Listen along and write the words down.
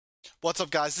What's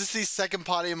up, guys? This is the second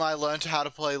part in my Learn to How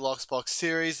to Play Loxbox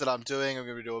series that I'm doing. I'm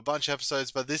going to do a bunch of episodes,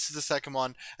 but this is the second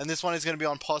one, and this one is going to be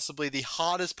on possibly the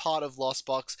hardest part of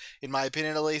Loxbox, in my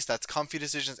opinion at least. That's comfy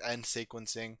decisions and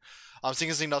sequencing.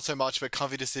 Sequencing not so much, but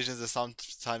comfy decisions that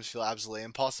sometimes feel absolutely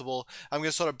impossible. I'm going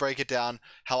to sort of break it down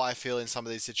how I feel in some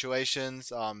of these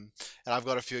situations, and I've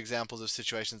got a few examples of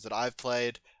situations that I've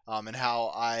played, and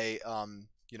how I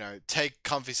take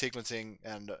comfy sequencing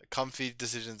and comfy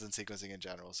decisions and sequencing in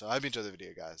general. So I hope you enjoy the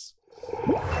video, guys.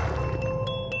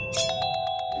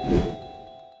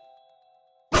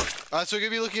 Alright, so we're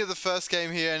going to be looking at the first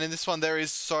game here, and in this one there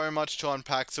is so much to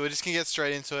unpack, so we're just going to get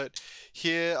straight into it.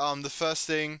 Here, the first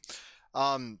thing,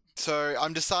 so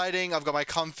I'm deciding, I've got my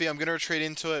comfy, I'm going to retreat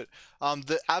into it.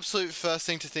 The absolute first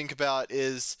thing to think about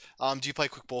is, do you play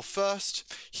quick ball first?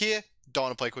 Here, don't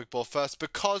want to play quick ball first,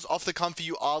 because off the comfy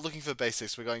you are looking for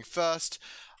basics. We're going first.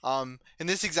 In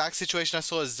this exact situation I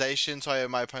saw a Zacian, so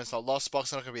my opponent's not lost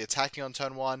box, I'm not going to be attacking on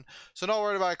turn 1. So not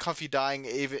worried about a comfy dying,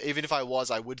 even if I was,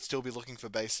 I would still be looking for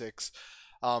basics.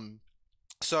 So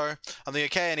I'm thinking,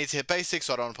 okay, I need to hit basics,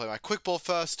 so I don't want to play my quick ball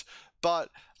first, but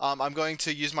I'm going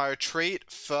to use my retreat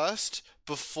first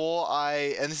before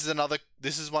and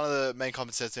this is one of the main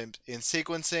concepts in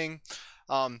sequencing.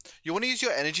 You want to use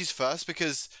your energies first,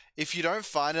 because if you don't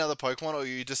find another Pokemon, or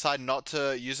you decide not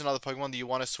to use another Pokemon that you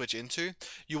want to switch into,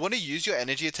 you want to use your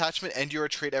energy attachment and your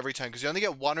retreat every turn, because you only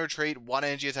get one retreat, one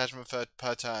energy attachment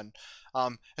per turn.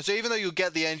 And so even though you'll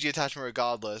get the energy attachment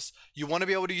regardless, you want to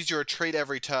be able to use your retreat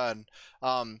every turn,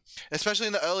 especially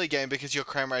in the early game, because your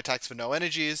Cranberry attacks for no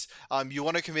energies. You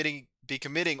want to be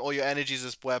committing all your energies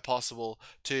as where possible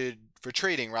to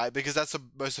retreating, right? Because that's the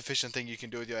most efficient thing you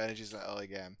can do with your energies in the early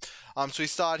game. So we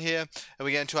start here, and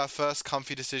we get into our first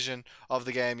comfy decision of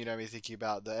the game. You know me thinking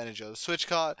about the energy of the switch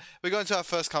card. We go into our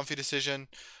first comfy decision,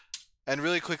 and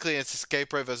really quickly it's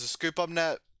Escape Rope versus Scoop Up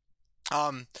Net.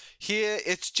 Here,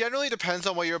 it generally depends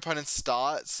on where your opponent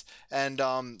starts, and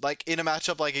like in a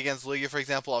matchup like against Lugia, for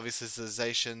example, obviously it's a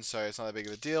Zacian, so it's not that big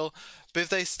of a deal. But if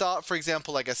they start, for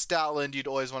example, like a Stoutland, you'd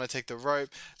always want to take the rope.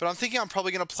 But I'm thinking I'm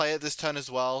probably going to play it this turn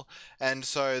as well, and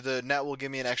so the net will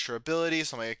give me an extra ability,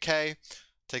 so I'm like, okay,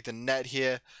 take the net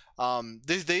here.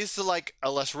 These are like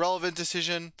a less relevant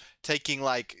decision, taking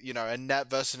like, a net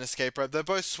versus an escape rope. They're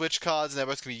both switch cards, and they're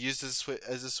both going to be used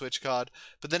as a switch card,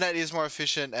 but the net is more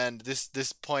efficient, and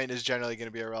this point is generally going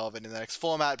to be irrelevant in the next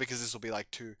format, because this will be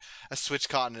like a switch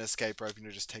card and an escape rope.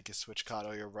 Just take your switch card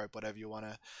or your rope, whatever you want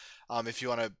to, if you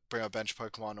want to bring a bench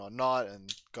Pokemon or not,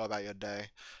 and go about your day.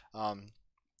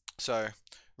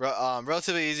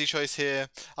 Relatively easy choice here.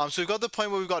 So we've got the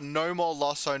point where we've got no more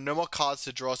loss, so no more cards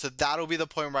to draw. So that'll be the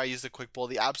point where I use the quick ball,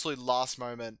 the absolute last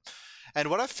moment. And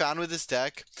what I've found with this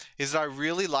deck is that I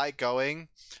really like going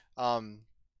for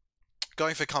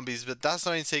comfies, but that's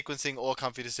not in sequencing or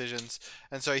comfy decisions.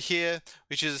 And so here,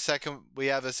 we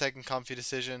have a second comfy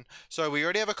decision. So we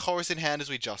already have a Colress in hand, as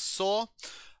we just saw.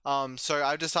 So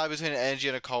I've decided between an energy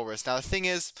and a Colress. Now the thing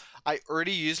is, I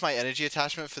already used my energy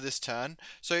attachment for this turn,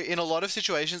 so in a lot of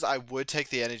situations I would take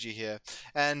the energy here.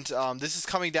 And this is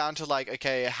coming down to like,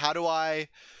 okay, how do I...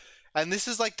 And this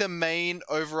is like the main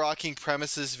overarching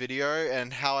premises video,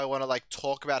 and how I want to like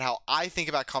talk about how I think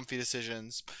about comfy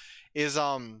decisions is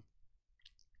what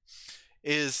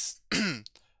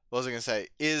was I gonna say?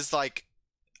 Is like,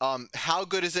 how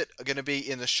good is it going to be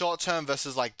in the short term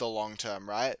versus like the long term,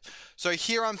 right? So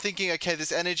here I'm thinking, okay,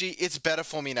 this energy, it's better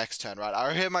for me next turn, right? I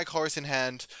already have my Colress in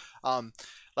hand.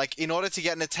 Like in order to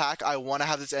get an attack, I want to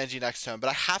have this energy next turn, but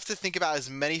I have to think about as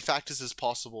many factors as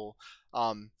possible.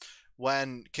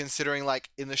 When considering like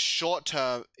in the short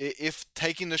term, if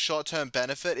taking the short term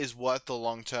benefit is worth the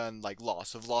long term like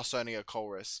loss of lost owning a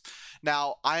Colress.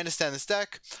 Now I understand this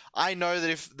deck. I know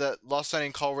that if the lost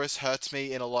owning Colress hurts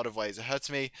me in a lot of ways. It hurts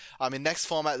me in next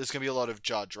format. There's gonna be a lot of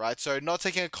Judge, right? So not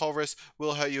taking a Colress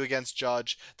will hurt you against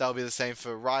Judge. That'll be the same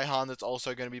for Raihan. That's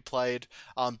also going to be played.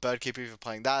 Birdkeeper, if you're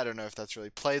playing that, I don't know if that's really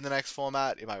played in the next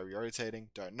format. It might be rotating.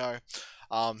 Don't know.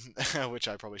 Which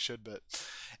I probably should, but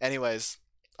anyways.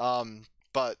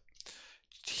 But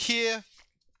here,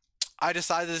 I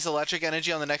decided this electric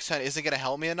energy on the next turn isn't going to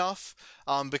help me enough,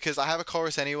 because I have a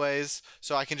Colress anyways,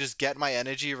 so I can just get my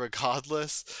energy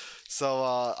regardless.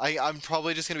 So I'm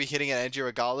probably just going to be hitting an energy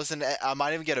regardless, and I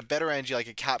might even get a better energy, like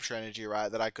a capture energy,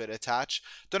 right, that I could attach.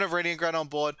 Don't have Radiant Ground on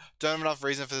board, don't have enough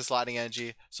reason for this lightning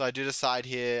energy, so I do decide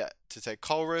here to take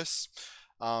Colress.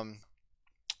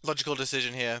 Logical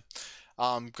decision here.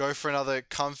 Go for another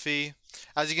comfy.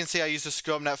 As you can see, I used the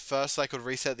Screw Up Net first so I could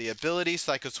reset the ability,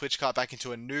 so I could switch card back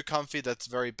into a new comfy. That's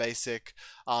very basic,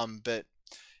 but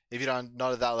If you're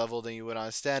not at that level, then you wouldn't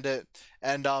understand it.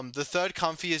 And the third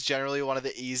comfey is generally one of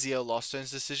the easier Lost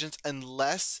Zones decisions,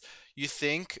 unless you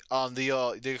think the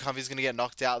comfey is going to get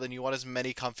knocked out, then you want as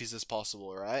many comfeys as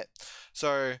possible, right?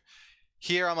 So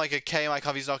here I'm like, okay, my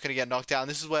comfey's not going to get knocked out, and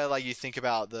this is where like you think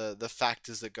about the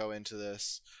factors that go into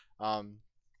this.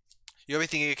 You'll be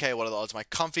thinking, okay, what are the odds my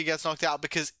comfey gets knocked out?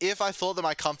 Because if I thought that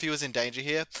my comfey was in danger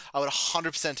here, I would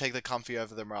 100% take the comfey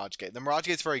over the Mirage Gate. The Mirage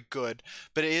Gate's very good,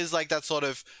 but it is like that sort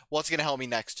of, what's going to help me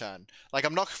next turn? Like,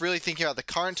 I'm not really thinking about the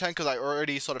current turn because I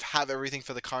already sort of have everything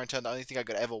for the current turn. The only thing I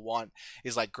could ever want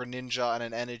is like Greninja and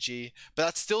an energy, but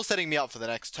that's still setting me up for the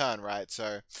next turn, right?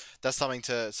 So that's something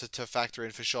to factor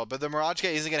in for sure. But the Mirage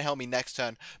Gate isn't going to help me next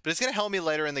turn, but it's going to help me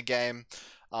later in the game.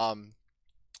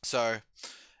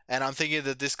 And I'm thinking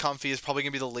that this comfey is probably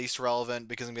going to be the least relevant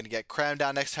because I'm going to get Cram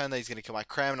down next turn. Then he's going to kill my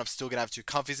Cram, and I'm still going to have two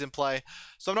comfeys in play.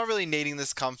 So I'm not really needing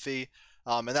this comfey.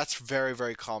 And that's very,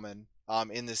 very common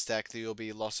in this deck that you'll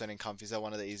be Lost Zoning comfeys. They're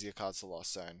one of the easier cards to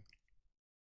Lost Zone.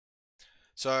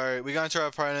 So we go into our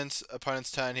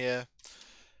opponent's turn here.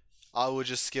 I will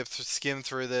just skim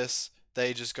through this.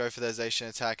 They just go for their Zacian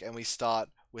attack, and we start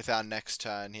with our next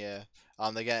turn here.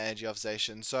 They get energy off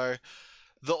Zacian. So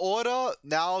the order,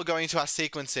 now going to our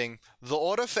sequencing, the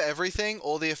order for everything,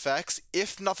 all the effects,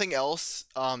 if nothing else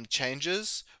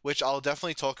changes, which I'll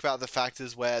definitely talk about the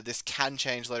factors where this can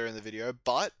change later in the video,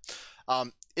 but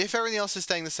if everything else is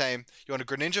staying the same, you want a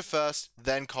Greninja first,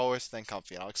 then Colress, then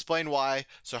Comfey. And I'll explain why,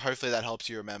 so hopefully that helps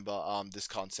you remember this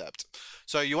concept.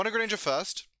 So you want a Greninja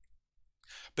first,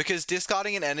 because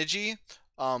discarding an energy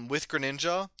with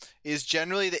Greninja is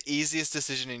generally the easiest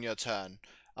decision in your turn.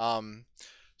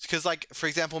 Because, like, for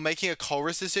example, making a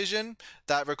Colress decision,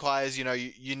 that requires, you know,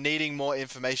 you needing more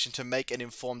information to make an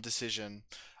informed decision,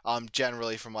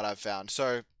 generally, from what I've found.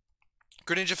 So,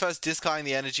 Greninja first discarding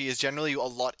the energy is generally a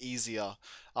lot easier,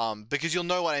 because you'll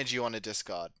know what energy you want to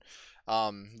discard.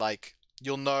 Like,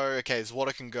 you'll know, okay, so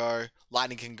Water can go,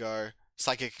 Lightning can go,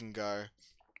 Psychic can go.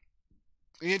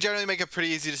 You can generally make a pretty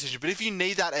easy decision, but if you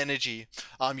need that energy,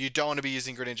 you don't want to be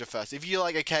using Greninja first. If you're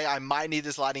like, okay, I might need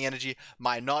this lightning energy,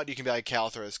 might not, you can be like, okay,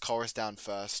 I'll throw this Colress down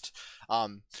first.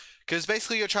 Because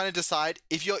basically you're trying to decide,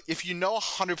 if you know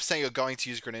 100% you're going to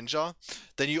use Greninja,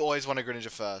 then you always want a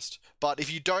Greninja first. But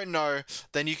if you don't know,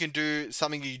 then you can do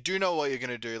something you do know what you're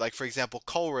going to do, like for example,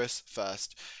 Colress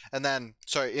first. And then,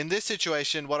 so in this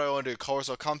situation, what do I want to do, Colress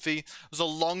or Comfey? There was a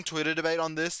long Twitter debate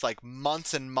on this, like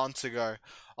months and months ago,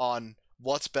 on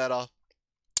what's better.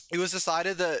 It was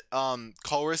decided that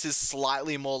Colress is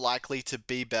slightly more likely to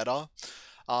be better.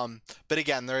 But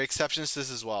again, there are exceptions to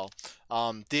this as well.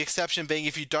 The exception being,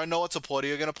 if you don't know what supporter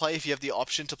you're going to play, if you have the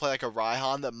option to play like a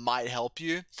Raihan that might help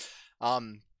you,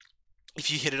 if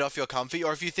you hit it off your Comfey,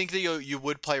 or if you think that you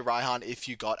would play Raihan if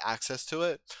you got access to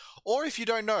it, or if you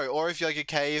don't know, or if you're like,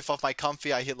 okay, if off my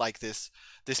Comfey I hit like this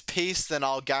piece, then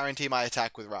I'll guarantee my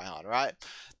attack with Raihan, right?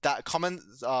 That common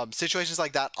situations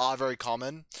like that are very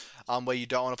common, where you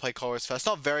don't want to play Colress first.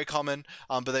 Not very common,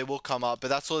 but they will come up. But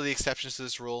that's sort of the exceptions to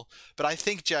this rule. But I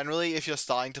think generally, if you're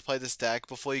starting to play this deck,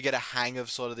 before you get a hang of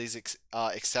sort of these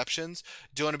exceptions,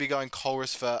 you do want to be going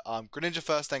Colress for Greninja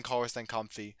first, then Colress, then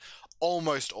Comfey.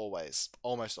 Almost always.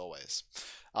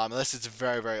 Unless it's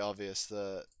very, very obvious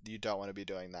that you don't want to be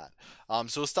doing that.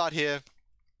 So we'll start here.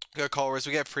 Go Colress.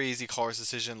 We get a pretty easy Colress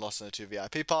decision. Lost on the 2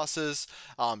 VIP passes.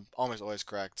 Almost always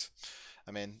correct.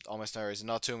 I mean, almost no reason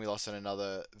not to, and we lost on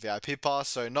another VIP pass.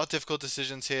 So not difficult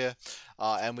decisions here.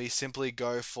 And we simply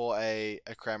go for a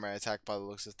Cranberry attack by the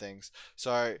looks of things.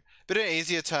 So bit of an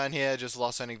easier turn here, just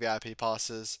lost owning VIP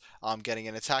passes, getting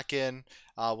an attack in.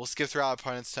 We'll skip through our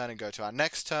opponent's turn and go to our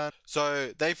next turn.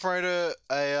 So they promoted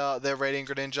their Radiant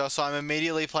Greninja, so I'm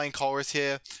immediately playing Colress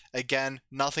here. Again,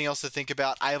 nothing else to think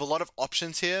about. I have a lot of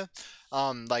options here.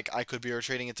 Like I could be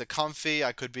retreating into Comfey,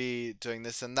 I could be doing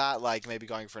this and that, like maybe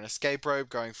going for an escape rope,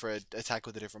 going for an attack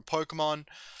with a different Pokemon.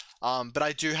 But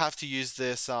I do have to use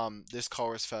this this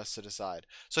Colress first to decide.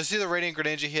 So I see the Radiant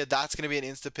Greninja here, that's going to be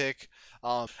an insta-pick.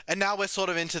 And now we're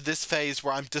sort of into this phase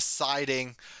where I'm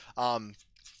deciding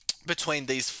between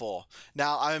these four.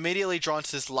 Now I'm immediately drawn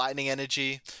to this Lightning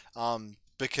Energy,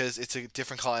 because it's a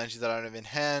different color energy that I don't have in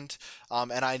hand,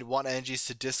 and I want energies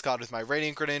to discard with my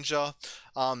Radiant Greninja.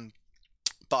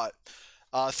 But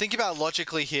think about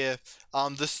logically here.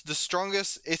 The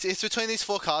strongest, it's between these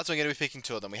four cards. I'm going to be picking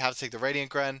two of them. We have to take the Radiant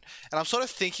Gren, and I'm sort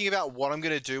of thinking about what I'm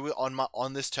going to do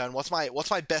on this turn. What's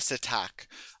my best attack?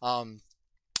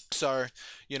 So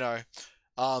you know,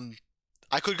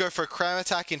 I could go for a Cram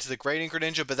attack into the Radiant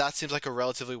Greninja, but that seems like a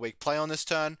relatively weak play on this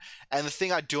turn. And the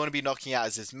thing I do want to be knocking out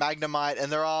is this Magnemite,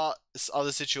 and there are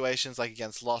other situations like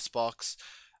against Lost Box,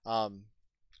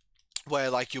 where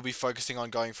like you'll be focusing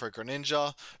on going for a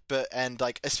Greninja, but and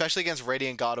like especially against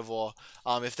Radiant Gardevoir,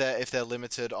 if they're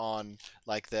limited on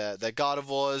like their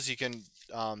Gardevoirs, you can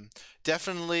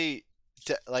definitely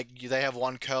they have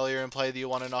one Curlier in play that you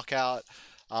want to knock out.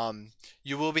 Um,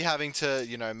 you will be having to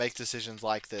make decisions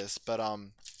like this, but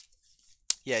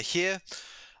yeah, here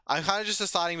I'm kind of just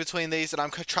deciding between these, and I'm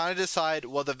trying to decide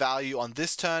what the value on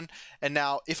this turn. And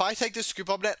now, if I take this Scoop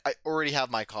Up Net, I already have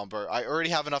my combo. I already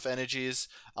have enough energies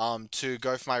to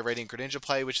go for my Radiant Greninja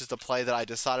play, which is the play that I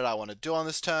decided I want to do on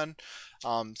this turn.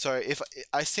 So if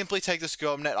I simply take the Scoop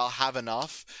Up Net, I'll have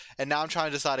enough. And now I'm trying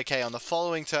to decide, okay, on the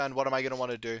following turn, what am I going to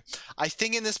want to do? I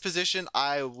think in this position,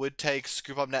 I would take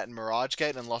Scoop Up Net and Mirage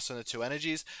Gate and loss on the 2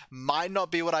 energies. Might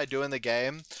not be what I do in the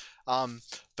game,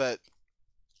 but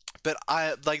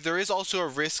there is also a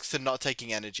risk to not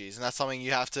taking energies, and that's something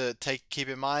you have to keep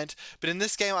in mind. But in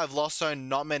this game, I've lost so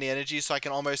not many energies, so I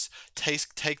can almost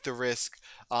take the risk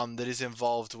that is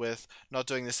involved with not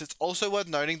doing this. It's also worth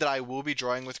noting that I will be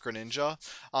drawing with Greninja,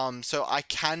 so I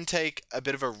can take a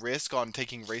bit of a risk on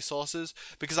taking resources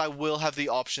because I will have the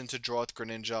option to draw with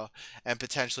Greninja and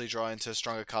potentially draw into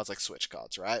stronger cards like switch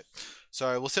cards, right?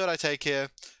 So we'll see what I take here.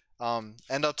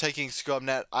 End up taking Scoop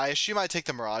Net. I assume I take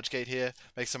the Mirage Gate here.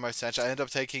 Makes the most sense. I end up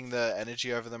taking the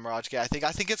energy over the Mirage Gate. I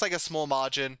think it's like a small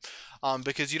margin,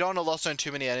 because you don't want to loss on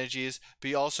too many energies, but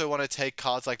you also want to take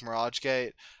cards like Mirage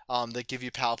Gate, that give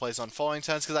you power plays on following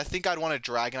turns. Because I think I'd want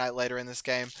a Dragonite later in this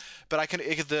game, but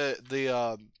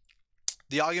the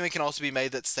argument can also be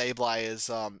made that Sableye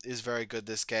is very good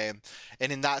this game,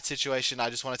 and in that situation, I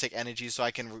just want to take energy so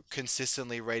I can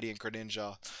consistently Radiant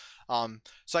Greninja.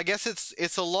 So I guess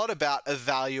it's a lot about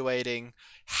evaluating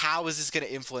how is this going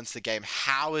to influence the game?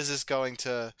 How is this going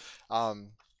to, what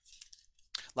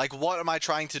am I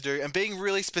trying to do? And being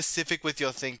really specific with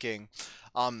your thinking.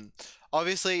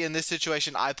 Obviously, in this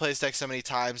situation, I play this deck so many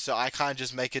times, so I can't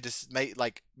just make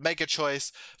a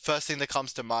choice, first thing that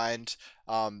comes to mind,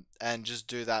 and just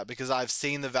do that because I've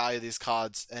seen the value of these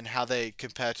cards and how they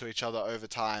compare to each other over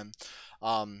time.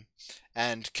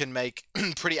 And can make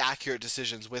pretty accurate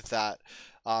decisions with that.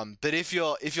 But if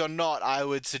you're not, I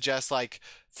would suggest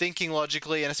thinking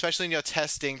logically, and especially in your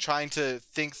testing, trying to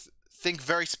think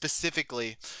very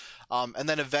specifically, and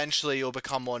then eventually you'll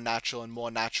become more natural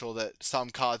that some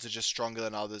cards are just stronger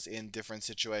than others in different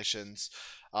situations.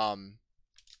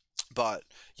 But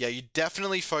yeah, you're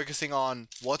definitely focusing on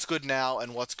what's good now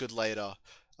and what's good later,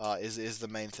 is the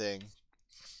main thing.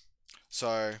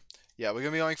 So yeah, we're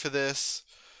gonna be going for this.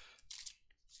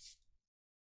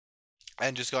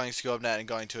 And just going Scoop Up Net and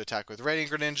going to attack with Radiant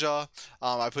Greninja.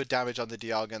 I put damage on the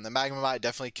Dialga and the Magnemite.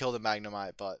 Definitely kill the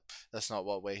Magnemite, but that's not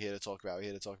what we're here to talk about. We're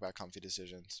here to talk about comfy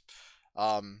decisions.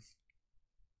 And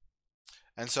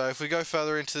so if we go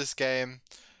further into this game,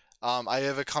 I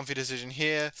have a comfy decision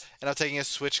here, and I'm taking a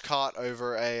switch cart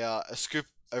over a scoop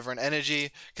over an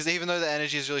energy, because even though the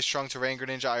energy is really strong to Radiant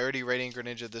Greninja, I already Radiant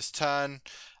Greninja this turn.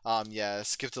 Yeah,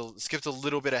 skipped a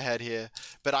little bit ahead here,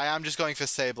 but I am just going for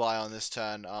Sableye on this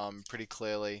turn, pretty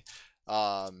clearly.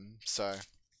 So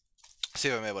see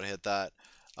if I'm able to hit that.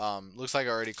 Looks like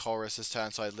I already Colress this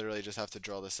turn, so I literally just have to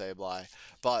draw the Sableye.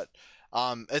 But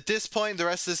at this point, the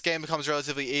rest of this game becomes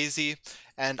relatively easy,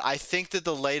 and I think that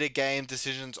the later game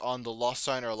decisions on the Lost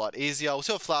Zone are a lot easier. We'll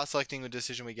see what flower selecting the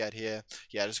decision we get here.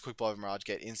 Yeah, just a quick ball of Mirage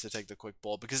Gate, insta take the quick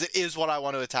ball, because it is what I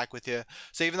want to attack with here.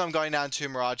 So even though I'm going down 2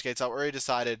 Mirage Gates, I've already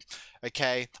decided,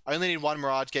 okay, I only need 1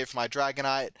 Mirage Gate for my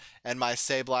Dragonite, and my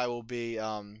Sableye will be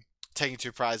taking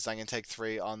 2 prizes. I can take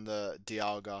 3 on the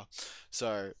Dialga.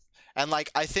 So, and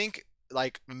I think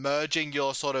merging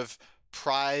your sort of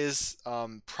prize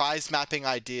mapping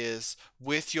ideas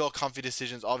with your comfy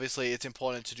decisions. Obviously, it's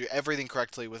important to do everything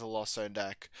correctly with a Lost Zone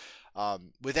deck,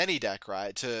 with any deck,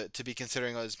 right? To be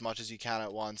considering as much as you can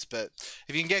at once. But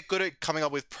if you can get good at coming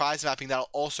up with prize mapping, that'll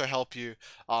also help you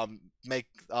come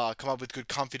up with good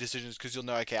comfy decisions, because you'll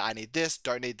know, okay, I need this,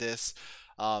 don't need this,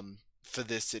 for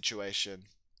this situation.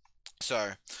 So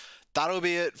that'll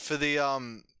be it for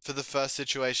the first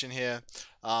situation here.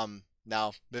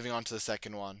 Now moving on to the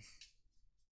second one.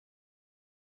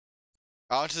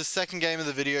 On to the second game of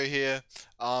the video here.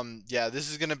 Yeah, this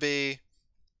is going to be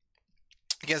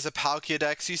against a Palkia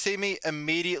deck. So you see me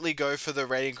immediately go for the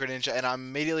Radiant Greninja, and I'm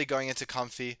immediately going into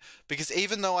Comfey, because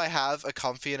even though I have a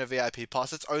Comfey and a VIP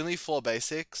pass, it's only 4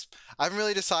 basics. I haven't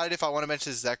really decided if I want to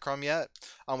mention Zekrom yet.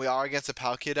 We are against a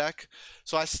Palkia deck,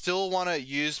 so I still want to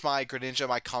use my Greninja,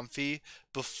 my Comfey,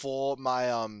 before my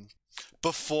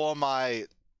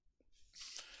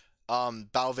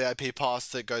Battle VIP pass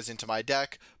that goes into my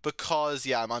deck because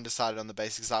yeah, I'm undecided on the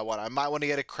basics I want. I might want to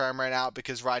get a Cramorant out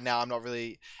because right now I'm not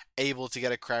really able to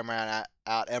get a Cramorant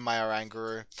out and my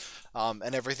Oranguru,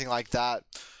 and everything like that.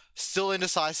 Still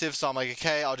indecisive, so I'm like,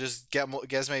 okay, I'll just get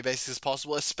as many basics as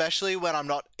possible, especially when I'm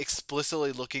not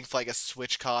explicitly looking for like a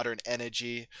switch card or an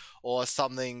energy or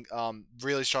something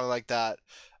really strong like that,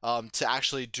 to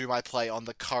actually do my play on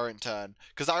the current turn.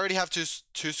 Because I already have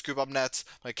two scoop up nets.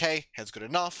 Okay, head's good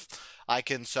enough. I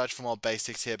can search for more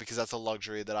basics here because that's a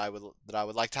luxury that I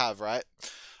would like to have, right?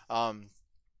 Um,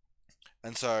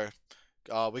 and so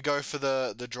we go for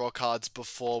the draw cards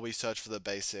before we search for the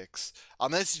basics.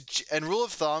 And rule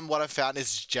of thumb, what I've found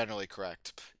is generally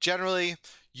correct. Generally,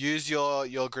 use your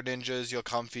Greninjas, your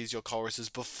Comfeys, your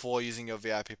Colresses before using your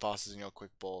VIP passes and your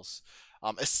Quick Balls.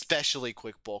 Especially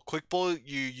Quick Ball. Quick Ball,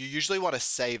 you usually want to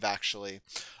save actually,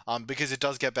 because it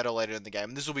does get better later in the game.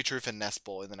 And this will be true for Nest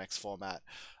Ball in the next format,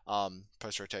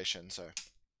 post rotation. So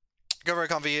go for a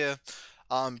Comfey here.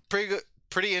 Pretty good,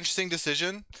 pretty interesting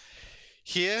decision.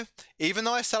 Here, even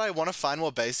though I said I want to find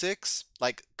more basics,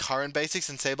 like current basics,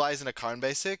 and Sableye isn't a current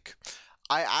basic,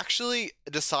 I actually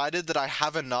decided that I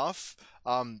have enough,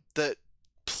 that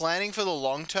planning for the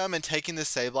long term and taking the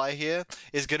Sableye here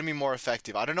is going to be more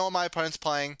effective. I don't know what my opponent's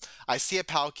playing. I see a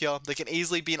Palkia. They can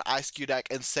easily be an Ice-Q deck,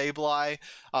 and Sableye,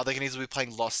 they can easily be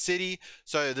playing Lost City.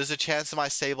 So there's a chance that my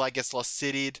Sableye gets Lost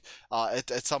City'd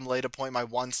at some later point. My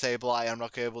one Sableye, I'm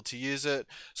not going to be able to use it.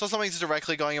 So something's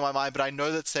directly going in my mind, but I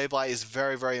know that Sableye is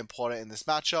very, very important in this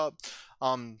matchup.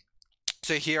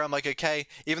 So here I'm like, okay,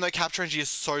 even though Capture Energy is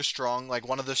so strong, like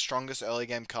one of the strongest early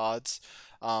game cards,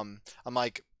 I'm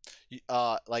like,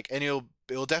 and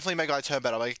it'll definitely make my turn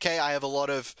better. Like, okay, I have a lot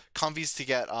of Comfeys to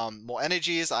get more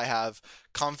energies. I have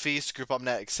Comfey, Scoop Up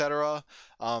Net, etc.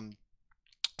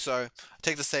 So I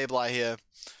take the Sableye here,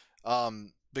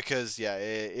 because yeah,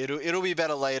 it'll be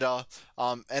better later.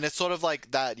 And it's sort of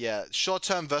like that, yeah, short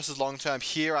term versus long term.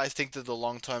 Here, I think that the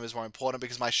long term is more important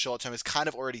because my short term is kind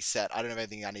of already set. I don't have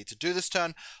anything I need to do this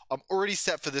turn. I'm already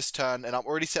set for this turn, and I'm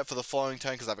already set for the following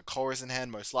turn because I have a Colress in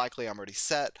hand. Most likely, I'm already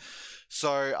set,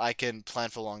 so I can plan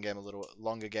for longer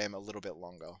game a little bit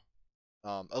longer,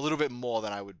 a little bit more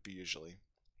than I would be usually.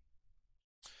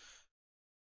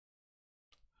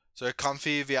 So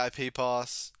Comfey VIP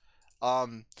pass.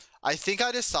 I think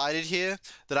I decided here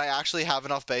that I actually have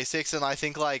enough basics, and I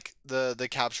think like the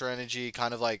capture energy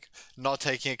kind of like not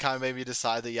taking it kind of made me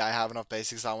decide that yeah, I have enough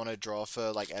basics. I want to draw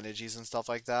for like energies and stuff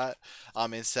like that,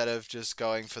 instead of just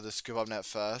going for the scoop up net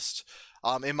first.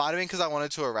 It might have been because I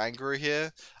wanted to Oranguru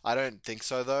here. I don't think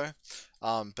so though.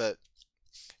 But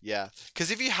yeah, because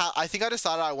if you have, I think I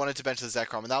decided I wanted to bench the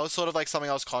Zekrom, and that was sort of like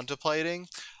something I was contemplating.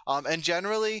 And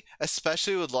generally,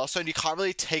 especially with Lost Zone, you can't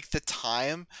really take the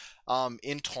time,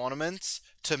 in tournaments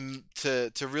to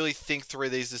really think through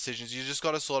these decisions. You just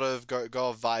got to sort of go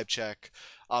a vibe check,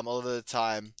 a lot of the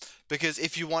time, because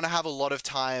if you want to have a lot of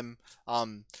time,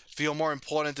 for your more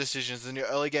important decisions than your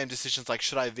early game decisions, like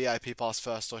should I VIP pass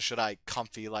first or should I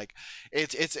Comfey, like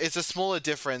it's a smaller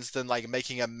difference than like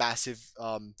making a massive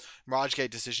Mirage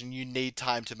Gate decision. You need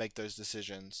time to make those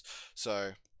decisions.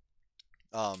 So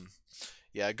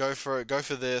yeah, go for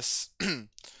this.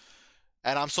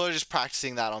 And I'm sort of just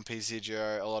practicing that on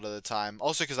PCGO a lot of the time.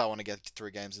 Also because I want to get through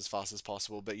games as fast as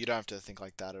possible, but you don't have to think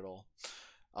like that at all.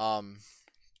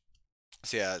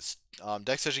 So yeah, it's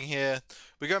deck searching here.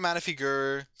 We go Manaphy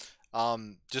Guru.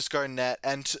 Just go net.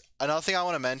 And another thing I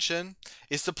want to mention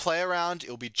is to play around.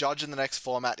 It'll be Judge in the next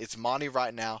format. It's Mani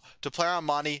right now. To play around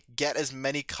Mani, get as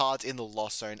many cards in the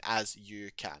Lost Zone as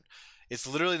you can. It's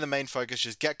literally the main focus.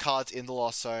 Just get cards in the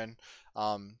Lost Zone.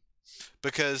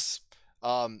 Because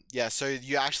yeah, so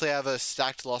you actually have a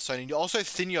stacked Lost Zone, and you also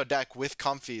thin your deck with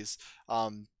Comfeys.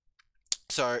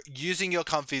 So using your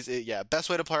Comfeys, yeah, best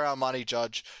way to play around Mani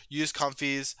Judge. Use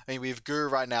Comfeys. I mean, we have Guru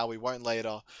right now. We won't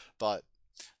later, but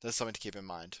that's something to keep in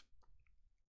mind.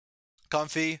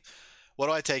 Comfey. What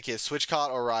do I take here? Switch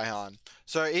card or Raihan?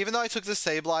 So even though I took the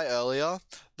Sableye earlier,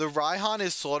 the Raihan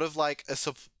is sort of like a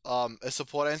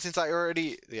supporter, and since I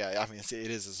already, yeah, I mean it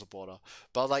is a supporter,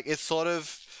 but like it's sort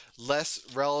of less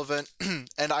relevant,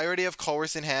 and I already have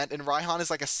Colress in hand, and Raihan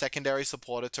is like a secondary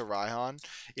supporter to Raihan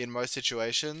in most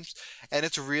situations, and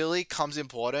it's really comes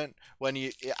important when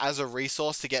you, as a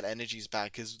resource to get energies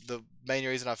back, is the main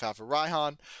reason I found for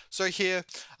Raihan. So here,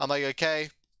 I'm like, okay,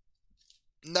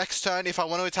 next turn, if I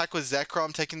want to attack with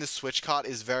Zekrom, taking the switch card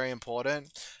is very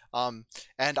important.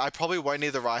 And I probably won't need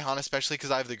the Raihan, especially because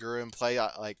I have the Guru in play,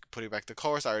 like putting back the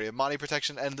Colress. I already have Mani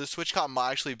protection, and the switch card might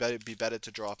actually be better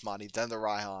to draw off Mani than the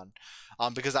Raihan,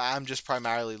 because I am just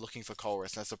primarily looking for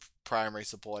Colress, and that's a primary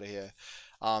supporter here.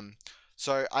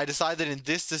 So I decided in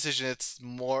this decision it's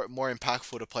more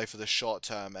impactful to play for the short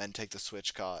term and take the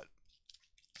switch card.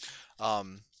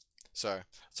 Um, so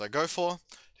I go for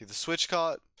take the switch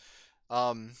card.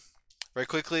 Um, Very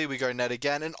quickly, we go net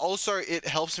again, and also it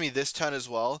helps me this turn as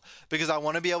well because I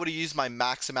want to be able to use my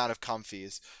max amount of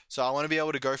comfies. So I want to be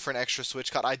able to go for an extra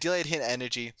switch card. Ideally, I'd hit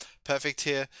energy. Perfect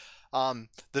here. The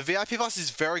VIP pass is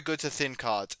very good to thin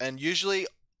cards, and usually,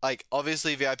 like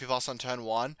obviously VIP pass on turn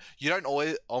one, you don't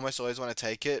almost always want to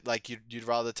take it. Like you'd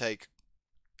rather take,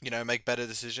 make better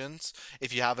decisions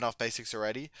if you have enough basics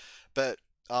already. But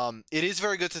it is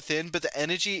very good to thin, but the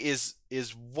energy is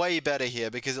way better here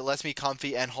because it lets me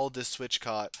comfy and hold this switch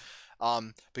card.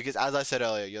 Because as I said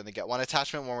earlier, you only get one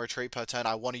attachment, one retreat per turn.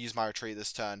 I want to use my retreat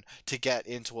this turn to get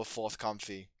into a fourth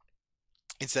comfy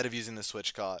instead of using the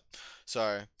switch card.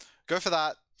 So go for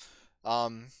that.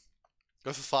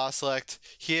 Go for fast select.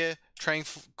 Here, training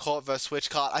court versus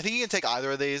switch card. I think you can take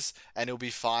either of these and it'll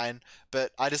be fine.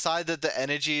 But I decided that the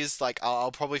energies, like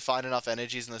I'll probably find enough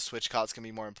energies and the switch cards can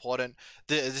be more important.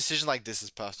 The decision like this is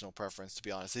personal preference, to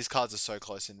be honest. These cards are so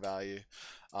close in value.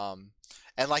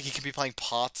 And like you can be playing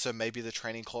parts, so maybe the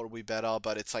training court will be better,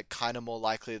 but it's like kind of more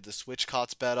likely that the switch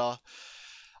card's better.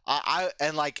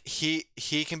 And like he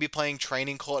can be playing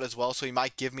training court as well, so he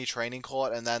might give me training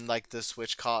court and then like the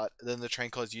switch card, then the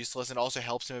training court is useless, and also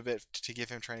helps him a bit to give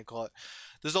him training court.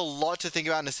 There's a lot to think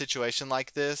about in a situation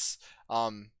like this,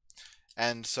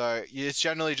 and so it's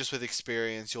generally just with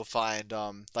experience you'll find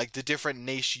like the different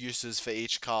niche uses for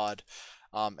each card,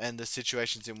 and the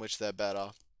situations in which they're better.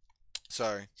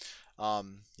 So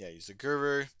yeah, use the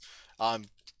guru.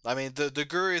 I mean, the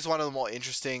Guru is one of the more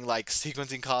interesting, like,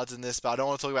 sequencing cards in this, but I don't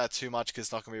want to talk about it too much because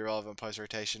it's not going to be relevant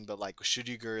post-rotation, but, like, should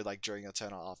you Guru, like, during your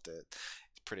turn or after it?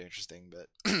 It's pretty interesting, but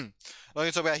I'm going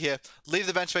to talk about here. Leave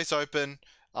the bench space open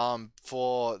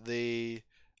for the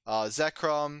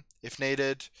Zekrom, if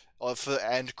needed,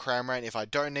 and Cramorant if I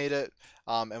don't need it,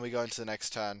 and we go into the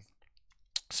next turn.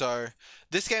 So,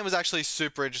 this game was actually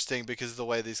super interesting because of the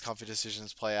way these comfy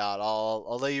decisions play out.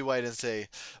 I'll let you wait and see.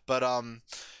 But,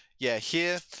 yeah,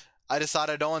 here I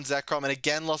decided I don't want Zekrom, and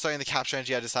again, lost only the capture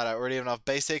energy. I decided I already have enough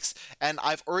basics, and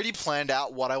I've already planned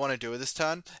out what I want to do with this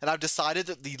turn, and I've decided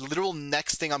that the literal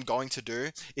next thing I'm going to do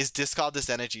is discard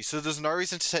this energy. So there's no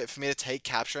reason for me to take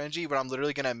capture energy, but I'm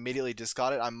literally going to immediately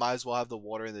discard it. I might as well have the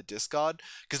water in the discard,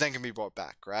 because then it can be brought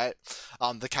back, right?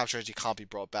 The capture energy can't be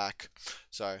brought back.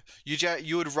 So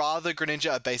you would rather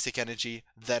Greninja a basic energy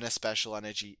than a special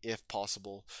energy if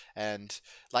possible, and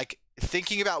like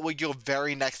thinking about what your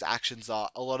very next actions are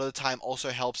a lot of the time also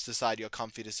helps decide your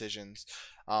comfy decisions,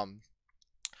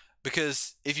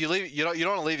 because if you leave, you don't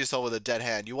want to leave yourself with a dead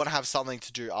hand. You want to have something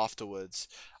to do afterwards,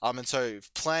 and so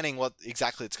planning what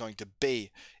exactly it's going to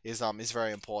be is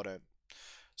very important.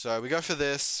 So we go for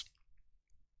this.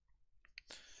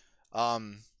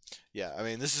 Yeah, I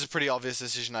mean, this is a pretty obvious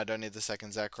decision. I don't need the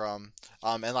second Zekrom.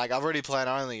 And like I've already planned,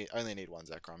 I only need one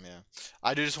Zekrom, yeah.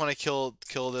 I do just want to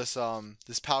kill this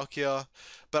this Palkia,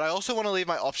 but I also want to leave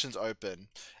my options open.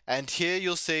 And here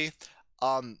you'll see,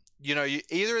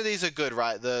 either of these are good,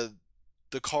 right?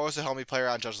 The Colress will help me play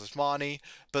around Judgeless Marnie,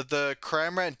 but the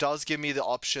Cramorant does give me the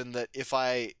option that if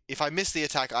I miss the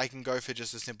attack, I can go for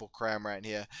just a simple Cramorant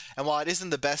here. And while it isn't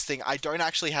the best thing, I don't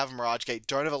actually have Mirage Gate,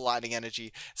 don't have a Lightning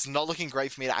Energy. It's not looking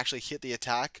great for me to actually hit the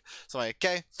attack. So I'm like,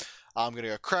 okay, I'm going to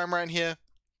go Cramorant here.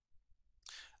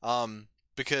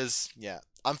 Because, yeah,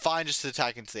 I'm fine just to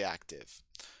attack into the active.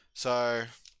 So,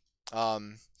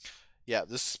 yeah,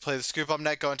 this play the scoop up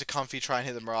net, go into comfy, try and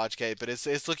hit the Mirage Gate, but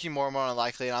it's looking more and more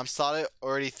unlikely, and I'm started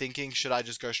already thinking, should I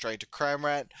just go straight to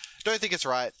Cramorant? Don't think it's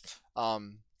right,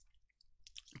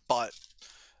 but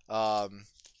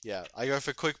yeah, I go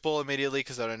for Quick Ball immediately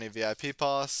because I don't need VIP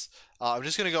Pass. I'm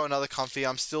just gonna go another comfy.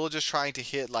 I'm still just trying to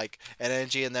hit like an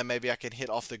energy, and then maybe I can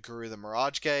hit off the Guru the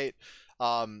Mirage Gate.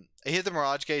 I hit the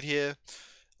Mirage Gate here,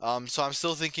 so I'm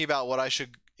still thinking about what I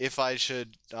should, if I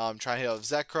should try and hit off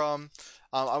Zekrom.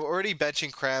 I'm already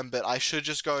benching Cram, but I should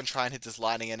just go and try and hit this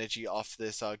Lightning Energy off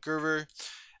this Guru. And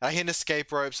I hit an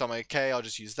Escape Rope, so I'm like, okay, I'll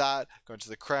just use that. Go into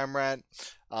the Cramorant.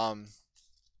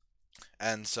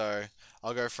 And so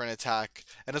I'll go for an attack.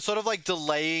 And it's sort of like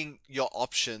delaying your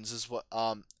options as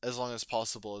long as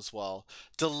possible as well.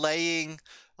 Delaying,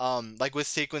 like with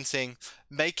sequencing,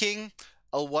 making...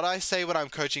 what I say when I'm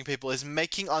coaching people is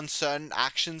making uncertain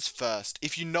actions first.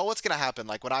 If you know what's going to happen,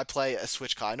 like when I play a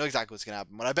switch card, I know exactly what's going to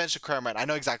happen. When I bench a Cramorant, I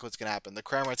know exactly what's going to happen. The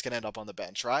Cramorant's going to end up on the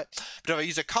bench, right? But if I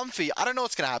use a comfy, I don't know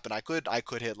what's going to happen. I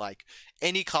could hit like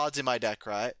any cards in my deck,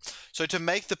 right? So to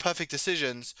make the perfect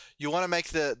decisions, you want to make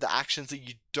the actions that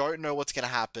you don't know what's going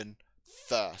to happen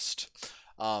first.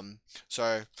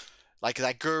 So like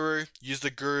that guru, use the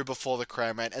guru before the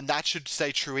Cramorant, and that should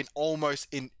stay true in almost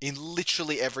in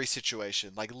literally every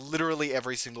situation. Like literally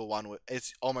every single one.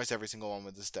 It's almost every single one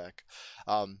with this deck.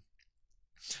 Um,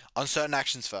 on certain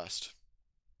actions first.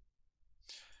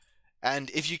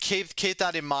 And if you keep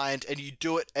that in mind and you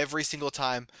do it every single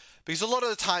time, because a lot of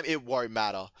the time it won't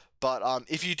matter, but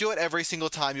if you do it every single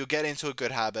time, you'll get into a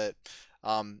good habit.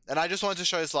 And I just wanted to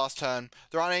show this last turn.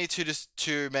 There aren't any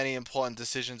too many important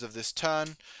decisions of this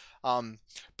turn,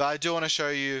 but I do want to show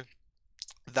you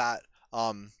that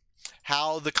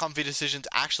how the comfy decisions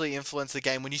actually influence the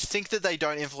game. When you think that they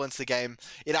don't influence the game,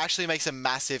 it actually makes a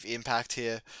massive impact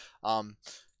here.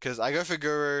 Because I go for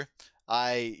Guru,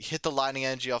 I hit the lightning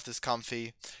energy off this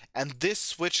comfy, and this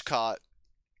switch card,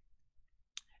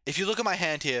 if you look at my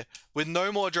hand here, with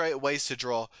no more ways to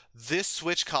draw, this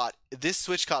switch card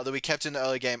that we kept in the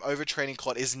early game, Overtraining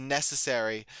Court, is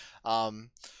necessary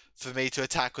for me to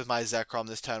attack with my Zekrom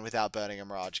this turn without burning a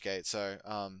Mirage Gate. So,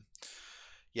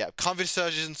 yeah, comfy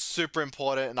decisions super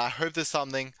important, and I hope there's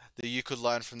something that you could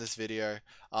learn from this video.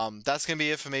 That's gonna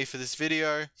be it for me for this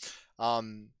video.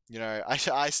 You know, I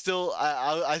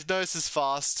know this is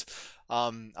fast.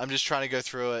 I'm just trying to go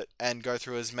through it and go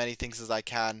through as many things as I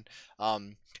can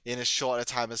in as short a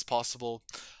time as possible.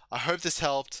 I hope this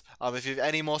helped. If you have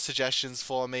any more suggestions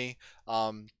for me,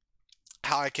 how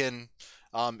I can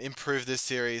improve this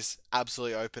series,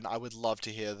 absolutely open. I would love to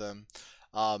hear them.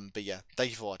 But yeah,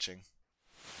 thank you for watching.